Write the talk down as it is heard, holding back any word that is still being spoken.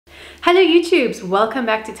Hello YouTubes, welcome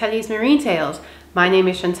back to Telly's Marine Tales. My name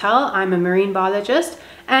is Chantel, I'm a marine biologist,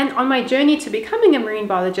 and on my journey to becoming a marine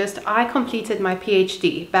biologist, I completed my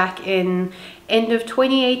PhD back in end of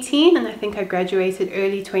 2018, and I think I graduated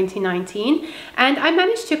early 2019, and I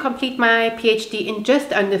managed to complete my PhD in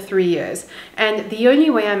just under 3 years. And the only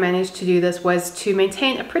way I managed to do this was to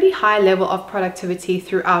maintain a pretty high level of productivity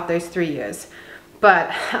throughout those 3 years.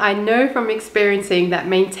 But I know from experiencing that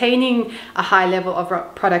maintaining a high level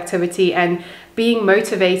of productivity and being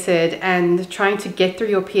motivated and trying to get through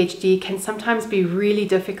your PhD can sometimes be really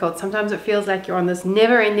difficult. Sometimes it feels like you're on this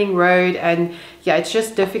never-ending road, and yeah, it's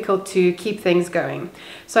just difficult to keep things going.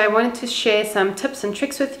 So I wanted to share some tips and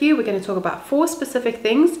tricks with you. We're going to talk about 4 specific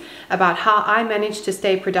things about how I managed to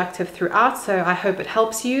stay productive throughout, so I hope it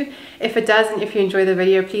helps you. If it does, and if you enjoy the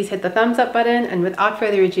video, please hit the thumbs up button, and without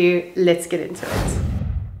further ado, let's get into it.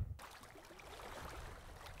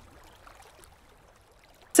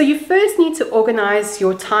 So you first need to organize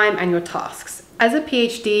your time and your tasks. As a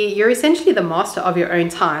PhD, you're essentially the master of your own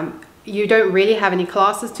time. You don't really have any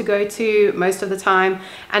classes to go to most of the time,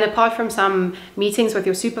 and apart from some meetings with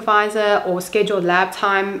your supervisor or scheduled lab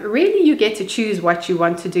time, really you get to choose what you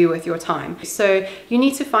want to do with your time. So you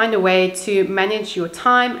need to find a way to manage your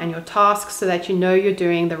time and your tasks so that you know you're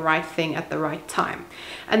doing the right thing at the right time.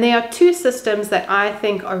 And there are 2 systems that I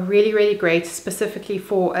think are really great specifically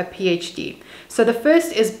for a PhD. So the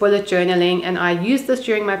first is bullet journaling, and I used this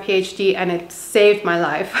during my PhD and it saved my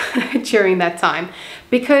life during that time,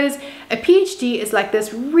 because a PhD is like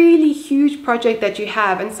this really huge project that you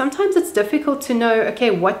have, and sometimes it's difficult to know,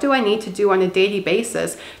 okay, what do I need to do on a daily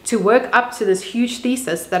basis to work up to this huge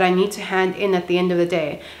thesis that I need to hand in at the end of the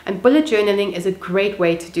day. And bullet journaling is a great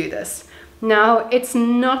way to do this. Now, it's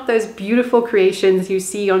not those beautiful creations you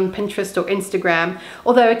see on Pinterest or Instagram,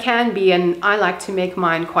 although it can be, and I like to make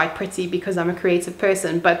mine quite pretty because I'm a creative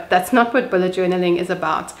person, but that's not what bullet journaling is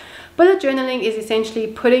about. Bullet journaling is essentially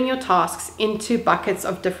putting your tasks into buckets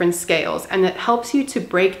of different scales, and it helps you to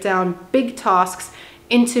break down big tasks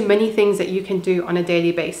into many things that you can do on a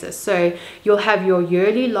daily basis. So you'll have your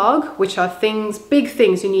yearly log, which are things, big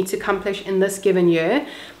things you need to accomplish in this given year.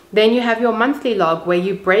 Then you have your monthly log, where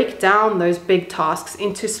you break down those big tasks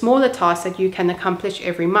into smaller tasks that you can accomplish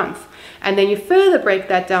every month. And then you further break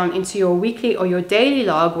that down into your weekly or your daily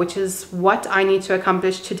log, which is what I need to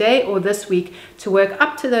accomplish today or this week to work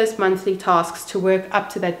up to those monthly tasks, to work up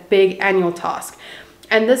to that big annual task.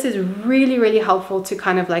 And this is really helpful to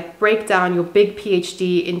kind of like break down your big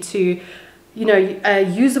PhD into, you know,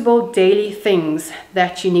 usable daily things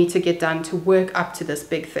that you need to get done to work up to this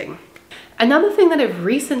big thing. Another thing that I've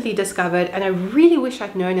recently discovered, and I really wish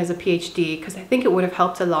I'd known as a PhD because I think it would have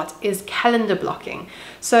helped a lot, is calendar blocking.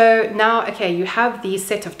 So now, okay, you have these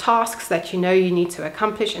set of tasks that you know you need to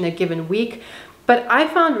accomplish in a given week, but I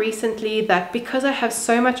found recently that because I have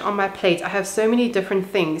so much on my plate, I have so many different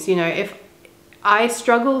things, you know, if I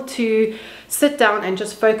struggle to sit down and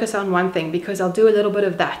just focus on one thing because I'll do a little bit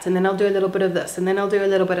of that, and then I'll do a little bit of this, and then I'll do a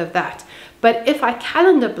little bit of that. But if I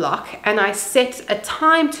calendar block and I set a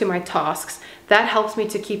time to my tasks, that helps me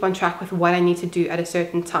to keep on track with what I need to do at a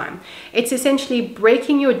certain time. It's essentially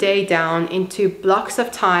breaking your day down into blocks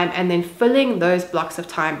of time and then filling those blocks of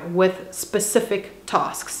time with specific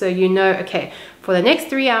tasks. So you know, okay, for the next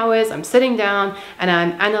 3 hours, I'm sitting down and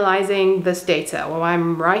I'm analyzing this data, or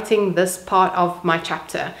I'm writing this part of my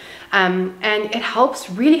chapter. And it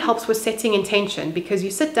really helps with setting intention, because you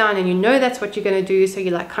sit down and you know that's what you're going to do. So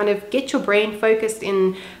you like kind of get your brain focused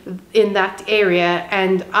in that area.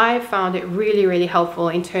 And I found it really helpful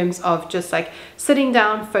in terms of just like sitting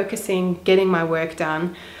down, focusing, getting my work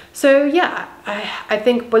done. So yeah, I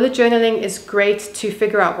think bullet journaling is great to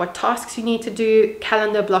figure out what tasks you need to do.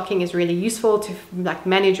 Calendar blocking is really useful to like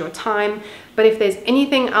manage your time. But if there's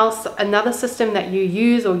anything else, another system that you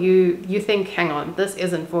use, or you think, hang on, this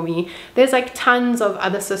isn't for me, there's like tons of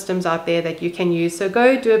other systems out there that you can use. So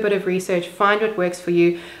go do a bit of research, find what works for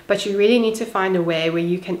you, but you really need to find a way where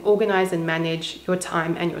you can organize and manage your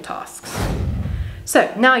time and your tasks.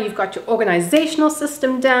 So now you've got your organizational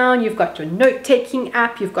system down, you've got your note-taking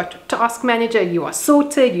app, you've got your task manager, you are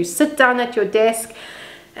sorted, you sit down at your desk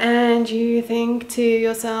and you think to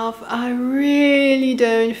yourself, I really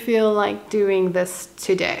don't feel like doing this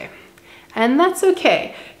today. And that's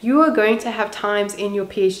okay. You are going to have times in your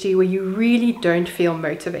PhD where you really don't feel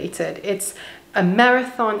motivated. It's a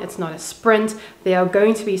marathon, it's not a sprint. There are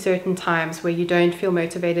going to be certain times where you don't feel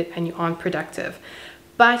motivated and you aren't productive.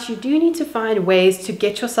 But you do need to find ways to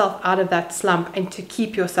get yourself out of that slump and to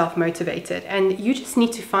keep yourself motivated. And you just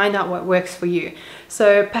need to find out what works for you.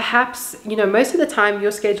 So perhaps, most of the time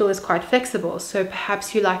your schedule is quite flexible. So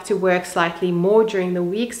perhaps you like to work slightly more during the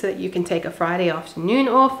week so that you can take a Friday afternoon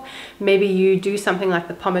off. Maybe you do something like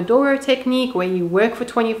the Pomodoro technique where you work for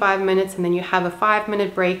 25 minutes and then you have a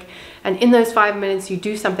 5-minute break. And in those 5 minutes, you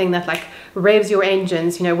do something that like revs your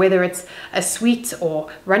engines, whether it's a sweet or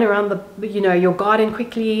run around your garden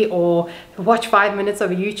quickly or watch 5 minutes of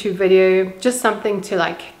a YouTube video, just something to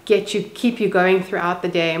like keep you going throughout the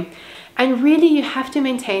day. And really you have to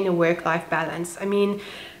maintain a work-life balance. I mean,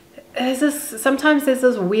 sometimes there's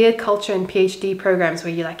this weird culture in PhD programs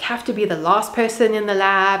where you like have to be the last person in the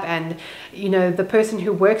lab, and the person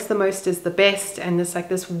who works the most is the best, and there's like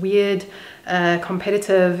this weird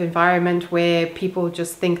competitive environment where people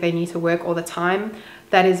just think they need to work all the time.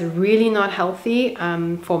 That is really not healthy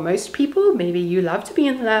for most people. Maybe you love to be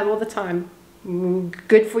in the lab all the time.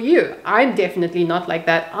 Good for you. I'm definitely not like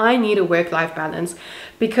that. I need a work-life balance,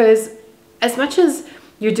 because as much as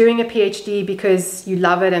you're doing a PhD because you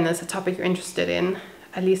love it and it's a topic you're interested in,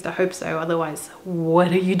 at least I hope so, otherwise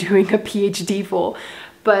what are you doing a PhD for?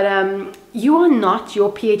 But you are not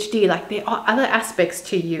your PhD. Like, there are other aspects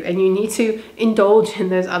to you and you need to indulge in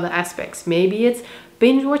those other aspects. Maybe it's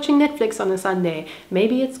binge watching Netflix on a Sunday.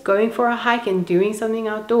 Maybe it's going for a hike and doing something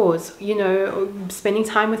outdoors, spending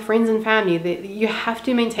time with friends and family. You have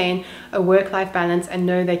to maintain a work-life balance and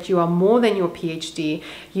know that you are more than your PhD.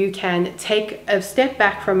 You can take a step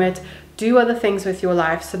back from it, do other things with your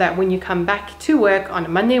life, so that when you come back to work on a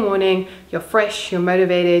Monday morning, you're fresh, you're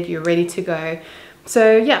motivated, you're ready to go.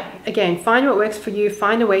 So yeah, again, find what works for you,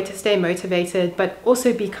 find a way to stay motivated, but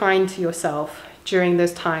also be kind to yourself during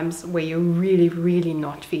those times where you're really, really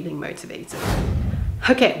not feeling motivated.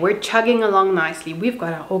 Okay, we're chugging along nicely. We've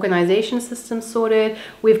got our organization system sorted.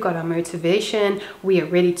 We've got our motivation. We are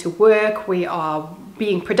ready to work. We are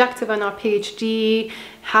being productive on our PhD.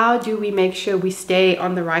 How do we make sure we stay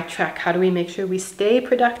on the right track? How do we make sure we stay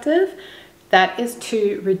productive? That is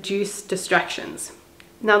to reduce distractions.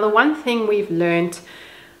 Now, the one thing we've learned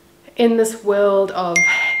in this world of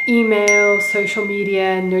email, social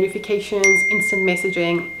media, notifications, instant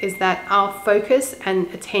messaging is that our focus and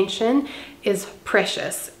attention is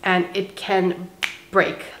precious, and it can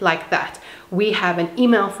break like that. We have an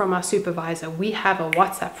email from our supervisor, we have a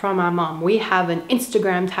WhatsApp from our mom, we have an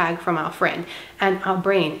Instagram tag from our friend, and our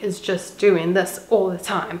brain is just doing this all the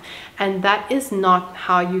time. And that is not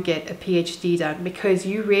how you get a PhD done, because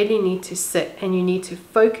you really need to sit and you need to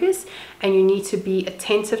focus and you need to be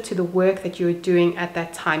attentive to the work that you're doing at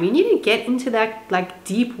that time. You need to get into that like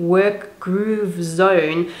deep work groove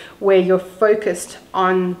zone where you're focused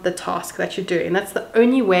on the task that you're doing. That's the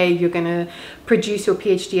only way you're going to produce your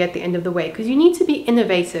PhD at the end of the way, because you need to be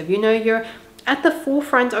innovative. You're at the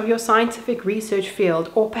forefront of your scientific research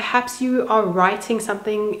field, or perhaps you are writing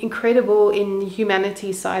something incredible in the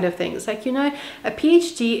humanities side of things. Like, a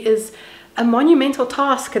PhD is a monumental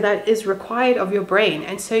task that is required of your brain,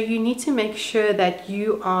 and so you need to make sure that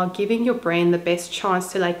you are giving your brain the best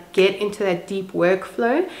chance to like get into that deep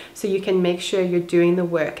workflow, so you can make sure you're doing the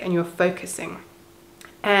work and you're focusing.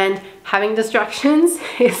 And having distractions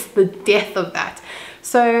is the death of that.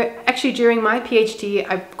 So actually during my PhD,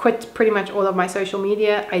 I quit pretty much all of my social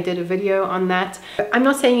media. I did a video on that. I'm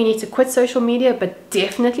not saying you need to quit social media, but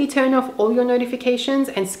definitely turn off all your notifications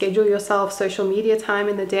and schedule yourself social media time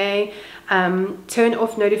in the day. Turn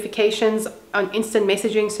off notifications on instant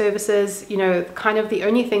messaging services. Kind of the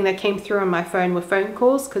only thing that came through on my phone were phone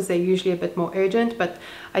calls, because they're usually a bit more urgent, but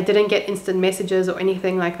I didn't get instant messages or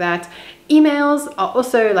anything like that. Emails are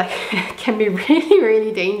also like can be really,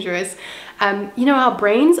 really dangerous. Our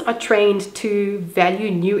brains are trained to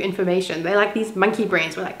value new information. They're like these monkey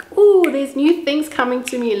brains. We're like, oh, there's new things coming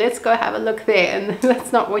to me. Let's go have a look there. And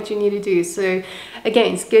that's not what you need to do. So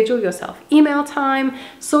again, schedule yourself email time,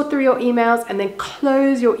 sort through your emails, and then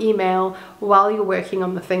close your email while you're working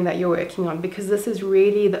on the thing that you're working on, because this is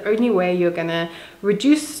really the only way you're going to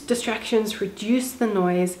reduce distractions, reduce the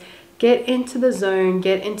noise, get into the zone,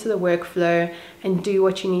 get into the workflow, and do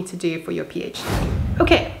what you need to do for your PhD.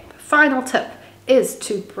 Okay. Final tip is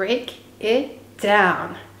to break it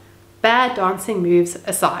down. Bad dancing moves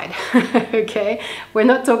aside, okay? We're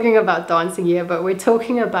not talking about dancing here, but we're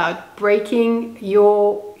talking about breaking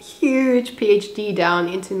your huge PhD down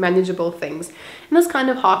into manageable things. And this kind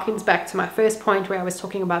of harkens back to my first point where I was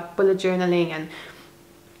talking about bullet journaling and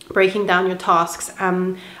breaking down your tasks.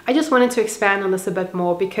 I just wanted to expand on this a bit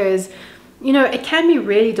more, because it can be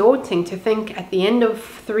really daunting to think at the end of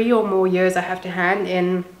 3 or more years I have to hand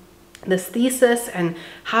in this thesis and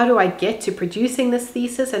how do I get to producing this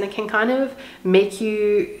thesis, and it can kind of make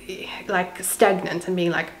you like stagnant and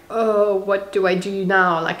being like, oh, what do I do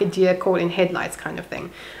now, like a deer caught in headlights kind of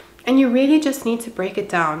thing. And you really just need to break it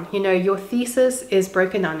down. You know, your thesis is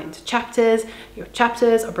broken down into chapters, your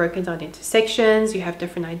chapters are broken down into sections, you have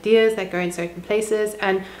different ideas that go in certain places,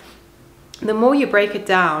 and the more you break it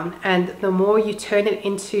down and the more you turn it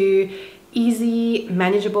into easy,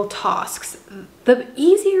 manageable tasks, the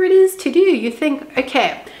easier it is to do. You think,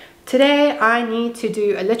 okay, today I need to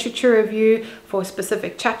do a literature review for a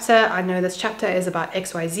specific chapter. I know this chapter is about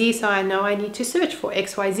XYZ, so I know I need to search for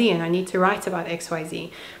XYZ and I need to write about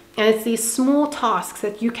XYZ. And it's these small tasks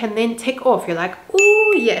that you can then tick off. You're like,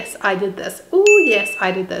 oh yes, I did this. Oh yes,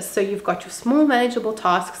 I did this. So you've got your small manageable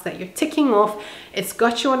tasks that you're ticking off. It's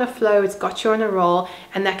got you on a flow, it's got you on a roll,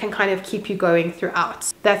 and that can kind of keep you going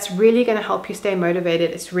throughout. That's really going to help you stay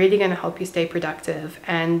motivated. It's really going to help you stay productive.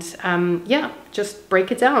 And yeah, just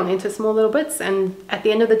break it down into small little bits. And at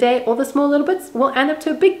the end of the day, all the small little bits will add up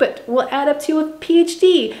to a big bit, will add up to your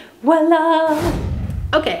PhD. Voila!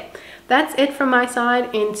 Okay. That's it from my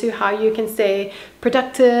side into how you can stay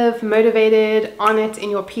productive, motivated, on it in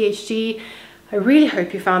your PhD. I really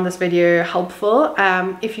hope you found this video helpful.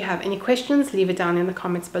 If you have any questions, leave it down in the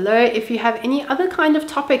comments below. If you have any other kind of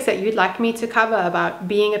topics that you'd like me to cover about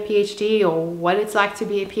being a PhD or what it's like to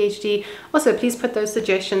be a PhD, also please put those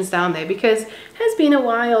suggestions down there, because it has been a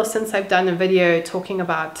while since I've done a video talking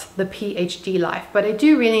about the PhD life, but I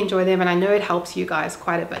do really enjoy them and I know it helps you guys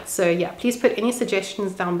quite a bit. So yeah, please put any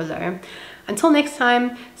suggestions down below. Until next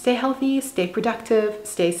time, stay healthy, stay productive,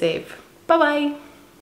 stay safe. Bye-bye.